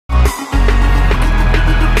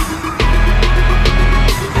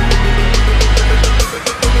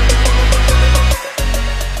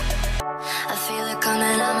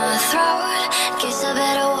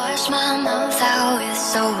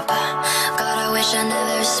wish I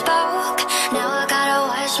never spoke. Now I gotta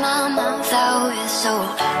wash my mouth out with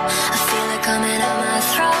soap. I feel it coming out my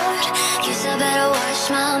throat. Guess I better wash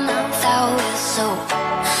my mouth out with soap.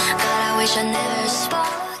 God, I wish I never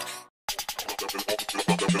spoke.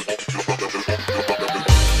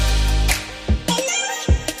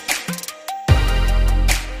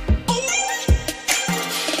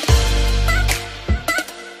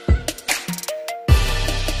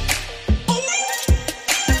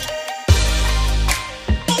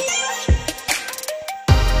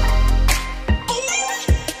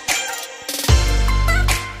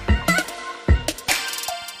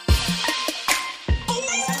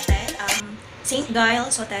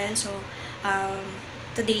 Giles Hotel. So,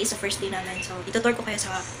 today is the first day namin. So, itutour ko kayo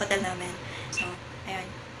sa hotel namin. So, ayan.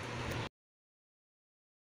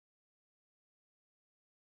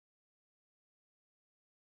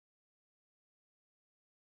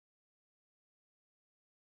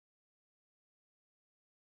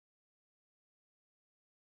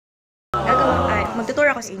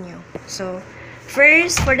 Magtutour ako sa inyo. So,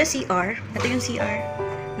 first, for the CR. Ito yung CR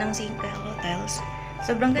ng St. Hotels.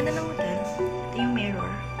 Sobrang ganda ng hotel. Ito yung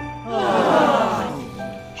mirror. Oh.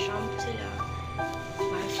 Shampoo sila.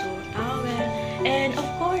 Baso, towel. And of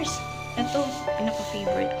course, ito,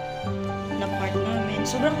 pinaka-favorite na part namin.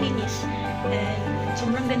 Sobrang linis. And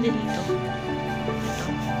sobrang ganda dito. Ito.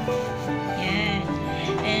 Yan.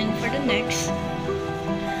 And for the next,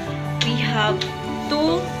 we have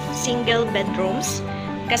 2 single bedrooms.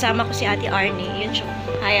 Kasama ko si Ate Arnie. Yun siya.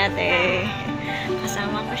 Hi, Ate.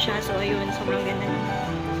 Kasama ko siya. So, ayun. Sobrang ganda nito.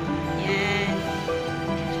 Yan.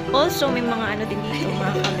 Also, may mga ano din dito.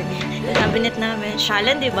 Mga cabinet. Cabinet namin.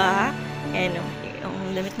 Shalan, diba? Yan o.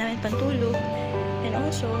 Yung damit namin, pantulog. And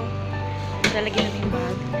also, lalagyan namin yung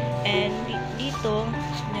bag. And dito,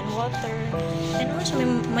 then water. And also,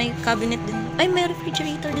 may cabinet din. Ay, may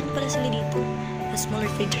refrigerator din pala sila dito. A small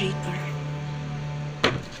refrigerator.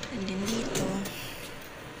 And then dito.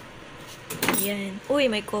 Yan.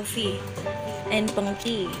 Uy, may coffee. And pang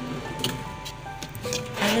tea.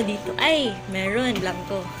 Ano dito? Ay, meron.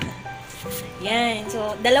 Blanco. Yan.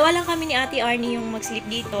 So, dalawa lang kami ni Ate Arnie yung mag-sleep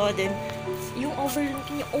dito. Then, yung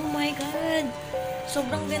overlooking niya. Oh my God!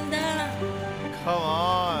 Sobrang ganda. Come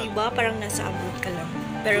on! Diba? Parang nasa abroad ka lang.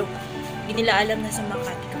 Pero, hindi nila alam nasa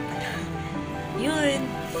Makati ka pala. Yun.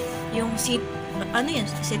 Yung ano yan?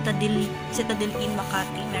 Citadel in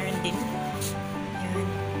Makati. Meron din. Yun.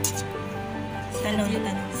 Tanong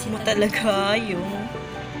mo talaga yung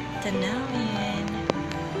tanawin.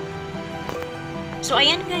 So,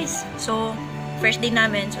 ayan guys. So, first day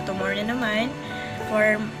namin. So, tomorrow na naman.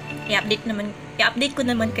 For, i-update ko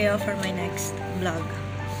naman kayo for my next vlog.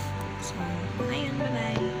 So, ayun.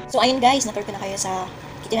 Bye-bye. So, ayun guys. Na-tour ko na kayo sa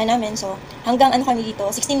kitchen namin. So, hanggang ano kami dito.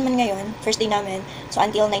 16 man ngayon. First day namin. So,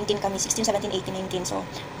 until 19 kami. 16, 17, 18, 19. So,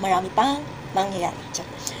 marami pang mangyayari.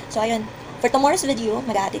 So, ayun. For tomorrow's video,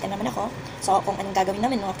 mag-a-update naman ako. So, kung anong gagawin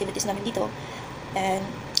namin, mga activities namin dito. And,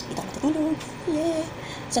 dito ako natutulog. Yeah!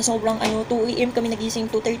 Sa sobrang, 2 AM kami nagising,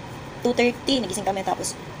 2:30, nagising kami,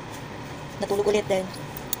 tapos, natulog ulit din.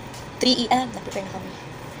 3 AM, nag-prepare na kami.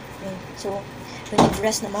 Yun. So,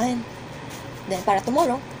 nag-rest naman. Then, para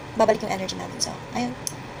tomorrow, babalik yung energy namin. So, ayun.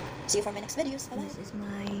 See you for my next videos. Bye-bye. This is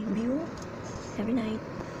my view every night.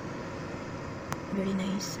 Very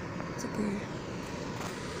nice. Super.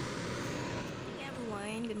 Hey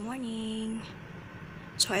everyone, good morning.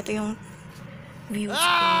 So, ito yung views ko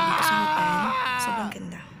dito sa hotel. Sobrang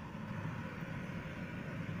ganda.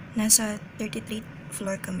 Nasa 33th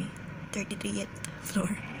floor kami. 33th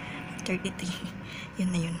floor. 33.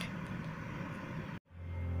 Yun na yun.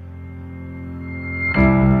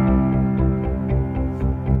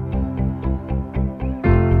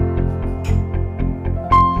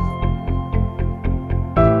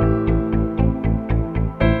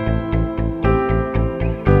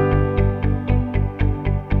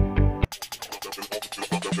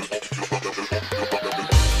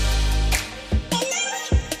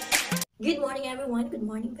 Good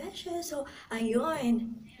morning, Besha. So,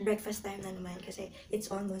 ayun. Breakfast time na naman kasi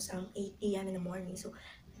it's almost 8 AM in the morning. So,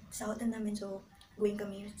 sa hotel namin, so, going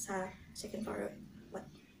kami sa second floor.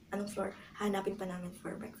 Anong floor? Hanapin pa namin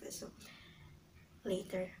for breakfast. So,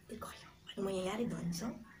 later, ito kayo. Ano mangyayari doon?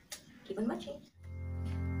 So, keep on watching.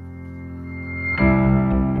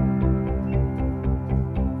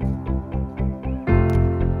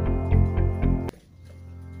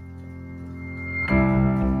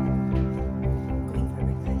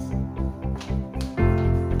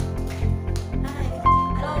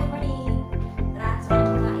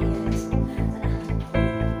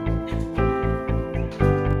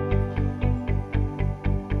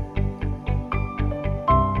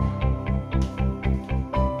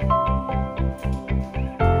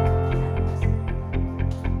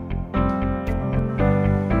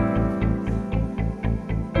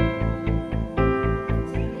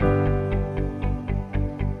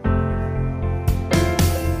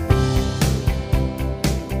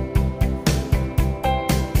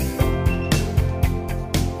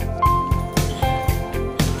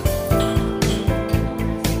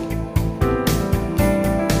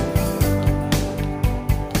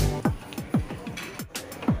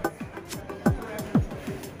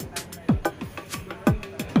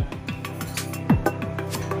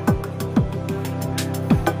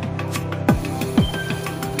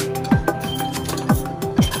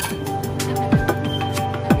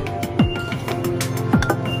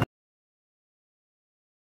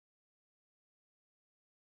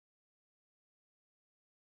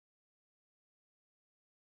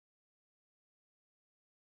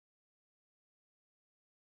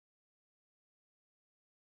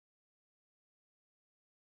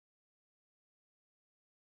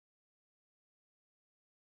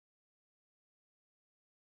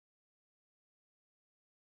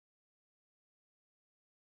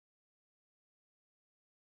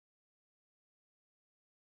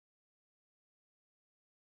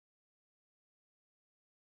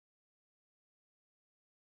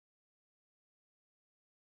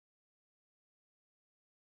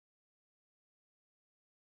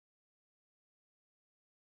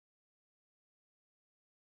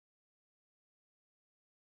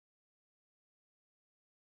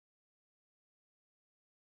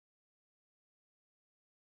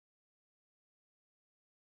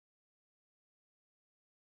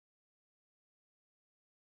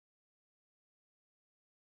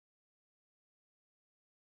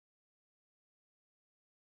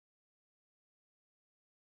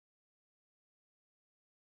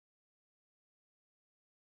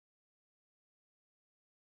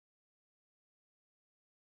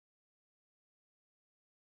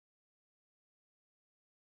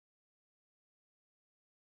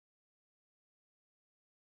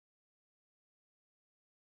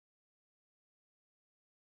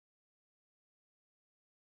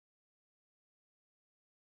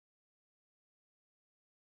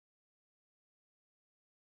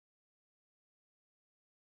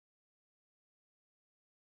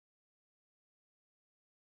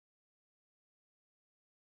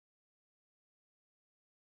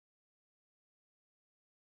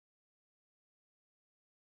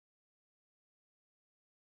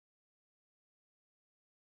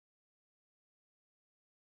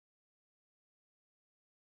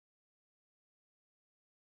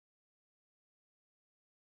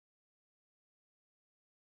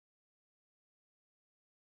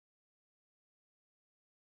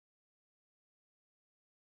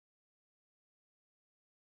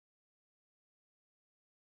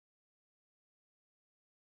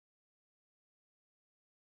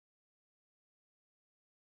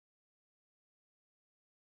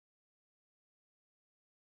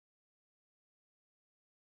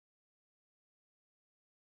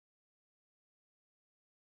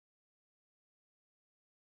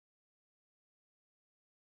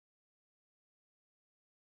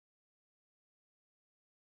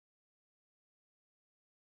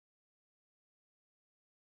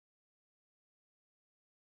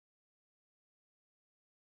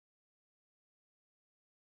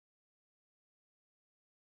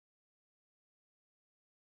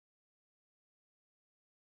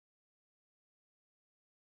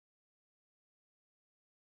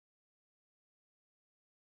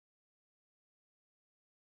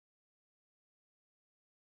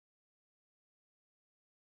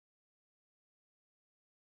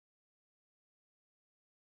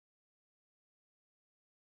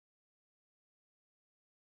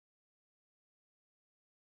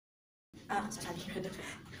 Sasabi ko na.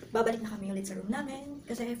 Babalik na kami ulit sa room namin.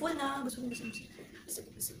 Kasi full na. Gusto.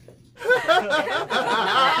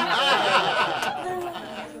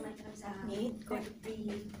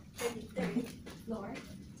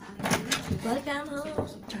 Welcome home.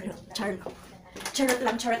 Charot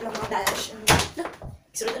lang mga dash.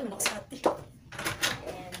 Isurutan mo na ako sa ate.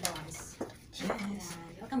 And Dons. Yes.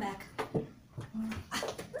 Welcome back.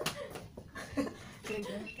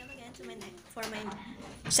 Welcome again to for my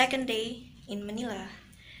second day in Manila.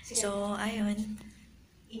 So, ayun.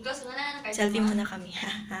 I-close mo na ng card. Selfie muna kami.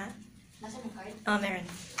 Ha? Nasaan yung card? Oh, meron.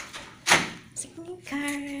 Signing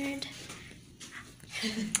card.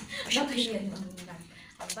 Bakit yun?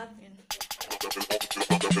 Ang bag yun.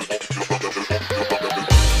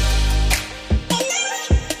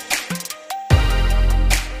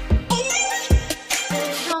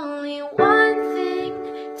 There's only one thing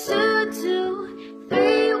to do,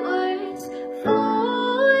 3 words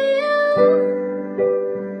for you.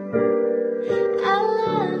 I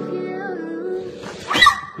love you.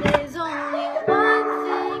 There's only one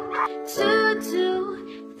thing to do,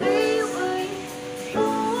 3 words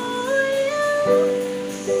for you.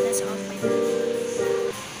 That's Offwhite.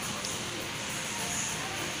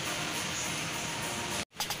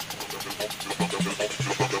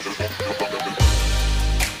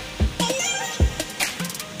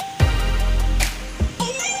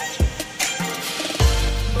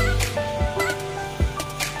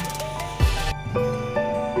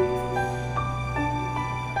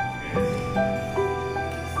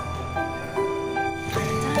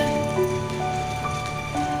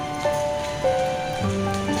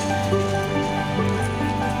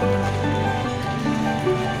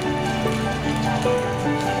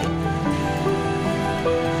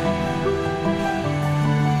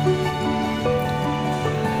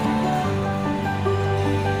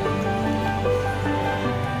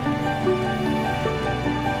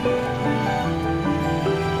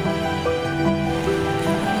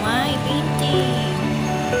 My painting.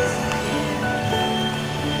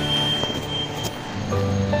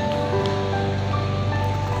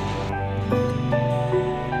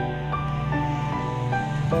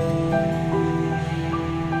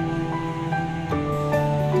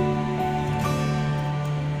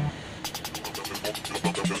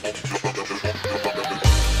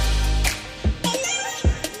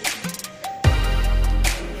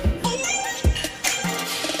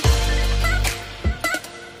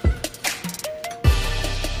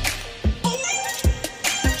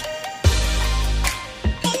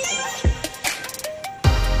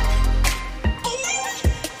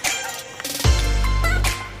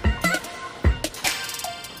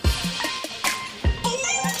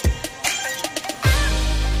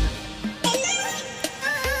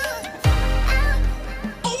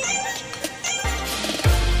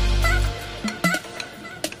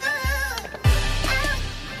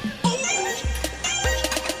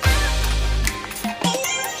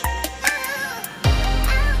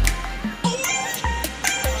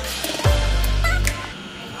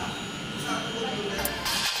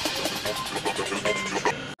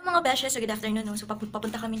 Mga beshes, so good afternoon. No? So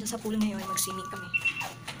papunta kami sa pool ngayon, mag-swimming kami.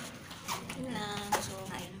 Yun lang. So,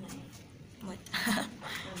 ayun na. What?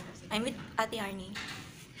 I'm with Ate Arnie.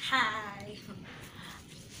 Hi!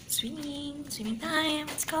 Swimming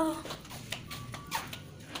time. Let's go!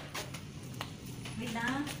 Wait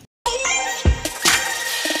na.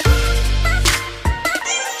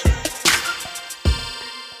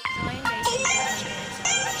 So ngayon guys, dito na kami sa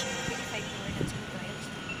 35 floor ng St. Giles.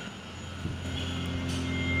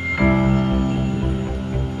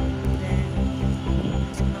 Then,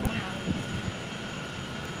 sobrang mahal.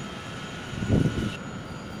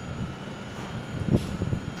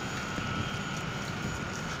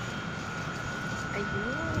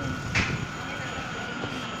 Ayun.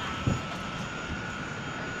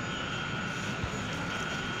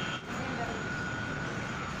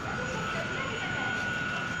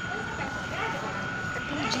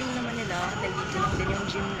 Yung gym naman nila, nandito lang din yung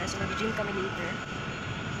gym na. So mag-gym kami later.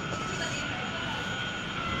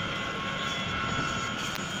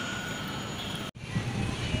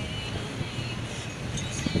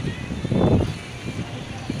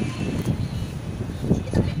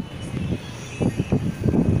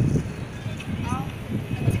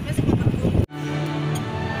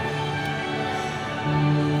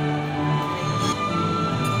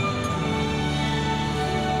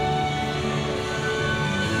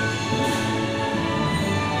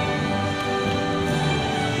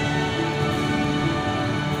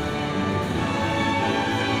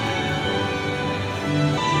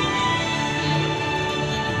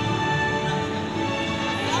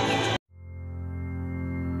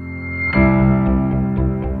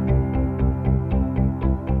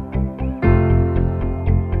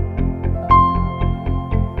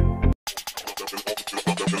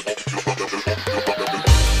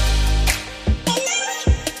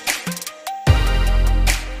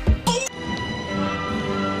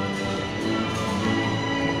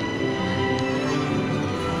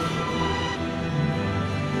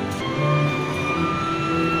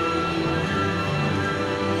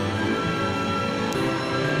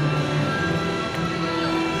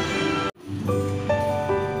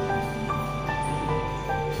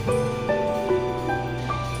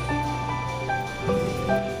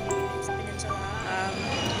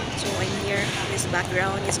 This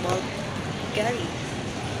background is called Gevie.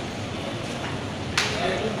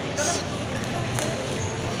 Very nice.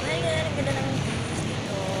 Oh my God, ang ganda ng views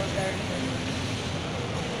dito. Garden.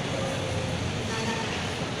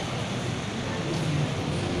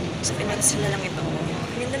 Sa Peninsula lang ito.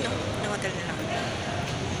 Ganda no? Na hotel na lang.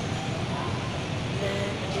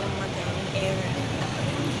 Then, yung magandang air.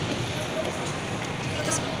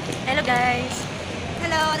 Hello guys!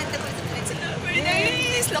 Hello, nagtagpo sa Peninsula. Very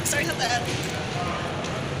nice! Luxor sa taas.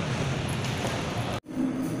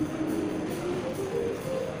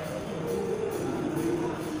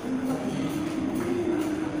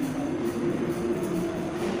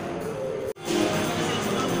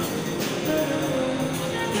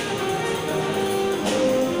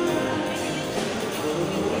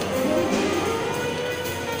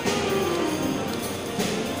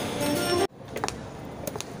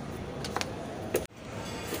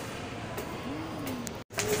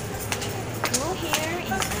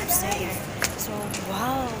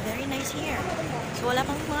 Wow, very nice here. So, wala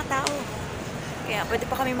pang mga tao. Kaya, pwede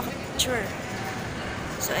pa kami makapicture.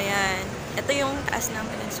 So, ayan. Ito yung taas ng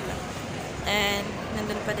Peninsula. And,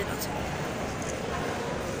 nandun pa din also.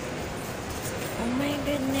 Oh my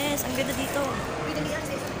goodness, ang ganda dito. Ang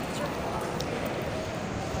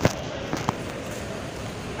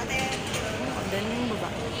ganda yung baba.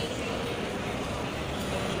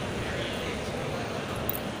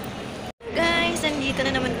 Guys, nandito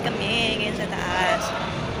na naman kami ngayon sa taas.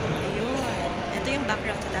 Ayun. Ito yung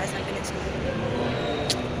background sa taas ng Peninsula.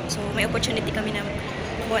 So, may opportunity kami na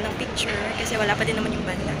kuha ng picture kasi wala pa din naman yung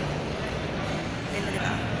banda. Ganda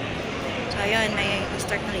diba? So, ayun. May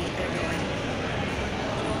start na later doon.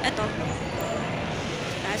 So, ito.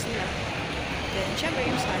 Taas nila. Then, syempre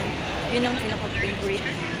yung sun. Yun ang pinaka-favorite.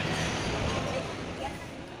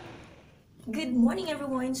 Good morning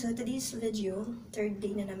everyone! So today's video, third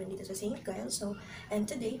day na namin dito sa St. Giles. So, and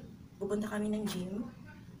today, pupunta kami ng gym.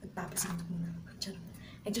 Magpapasinto muna.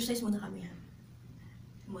 Exercise muna kami ha.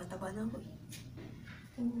 Mataba na ako eh.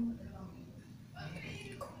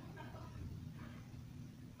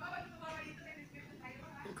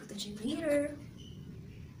 I'll go to gym later.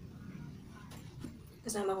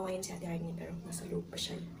 Kasama ko ngayon si Ate Arnie pero nasa loob pa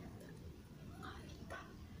siya.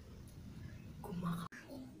 Kumaka.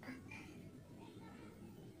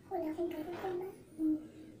 Wala akong gano'n pa ba?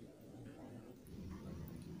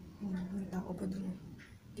 Wala ako pa doon.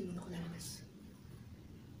 Hindi mo na ako lalabas.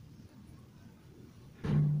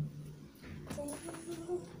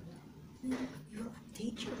 You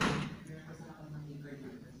update your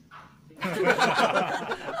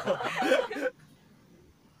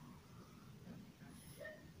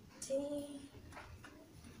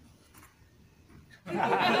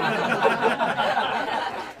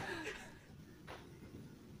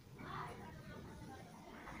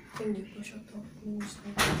hindi ko siya tapos.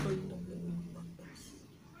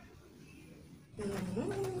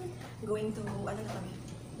 Going to, ano na kami?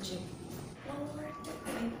 Gym.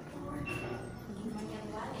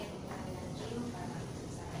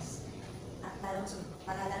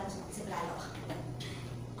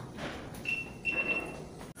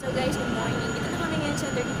 So guys, good morning. Dito na kami ngayon sa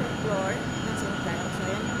 34th floor ng St. Giles. So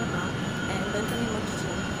ayan yung baba. And doon kami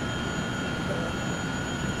mag-gym.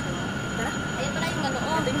 So, tara. Ayun pala yung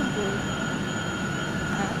ganoon. Ito yung pool.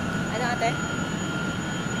 Ha? Ano ate?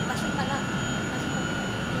 Pasyon pala.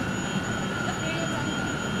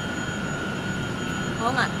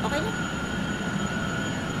 Oo nga, okay na.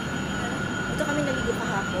 Ito kami naligo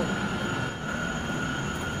kahapon.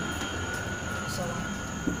 So,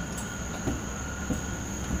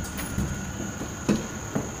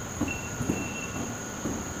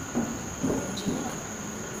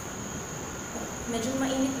 medyo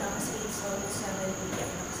mainit na kasi it's almost 7 p.m.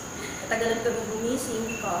 na kasi. Natagalan kami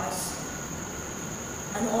gumising because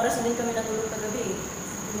anong oras na din kami natulog kagabi eh.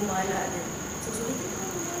 Gumala din. So, sulitin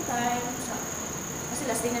kami ng time. Kasi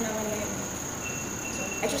last day na naman ngayon. So,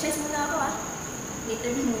 exercise muna ako ah.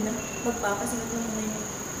 Later na muna. Magpapasinod na muna yung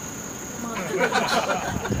mga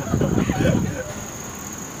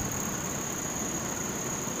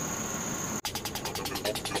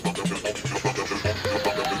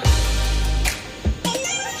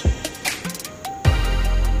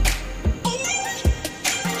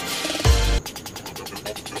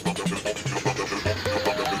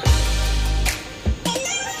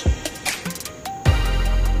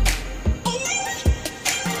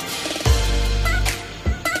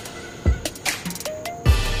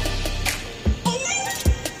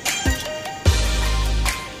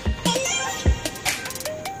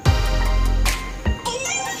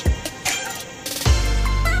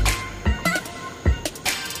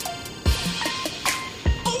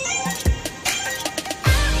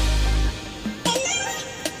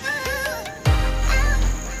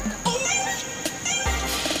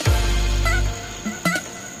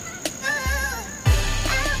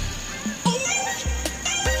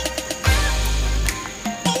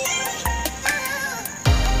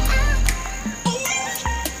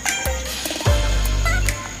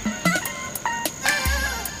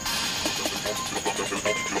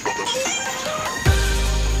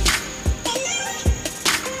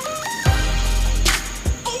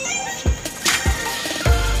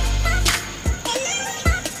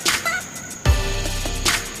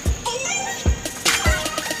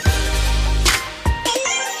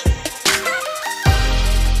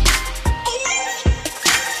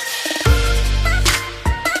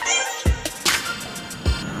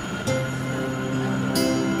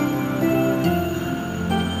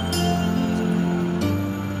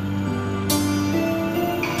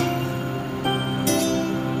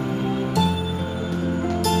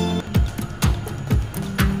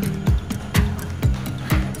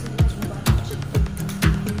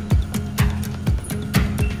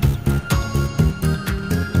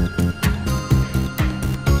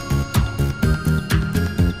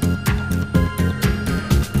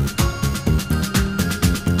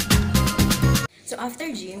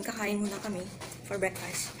Kain muna kami for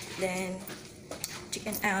breakfast. Then,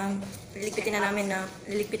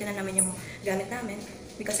 liligpitin na namin yung gamit namin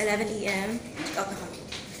because 11 AM, check out na kami.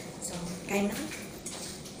 So, kain na kami.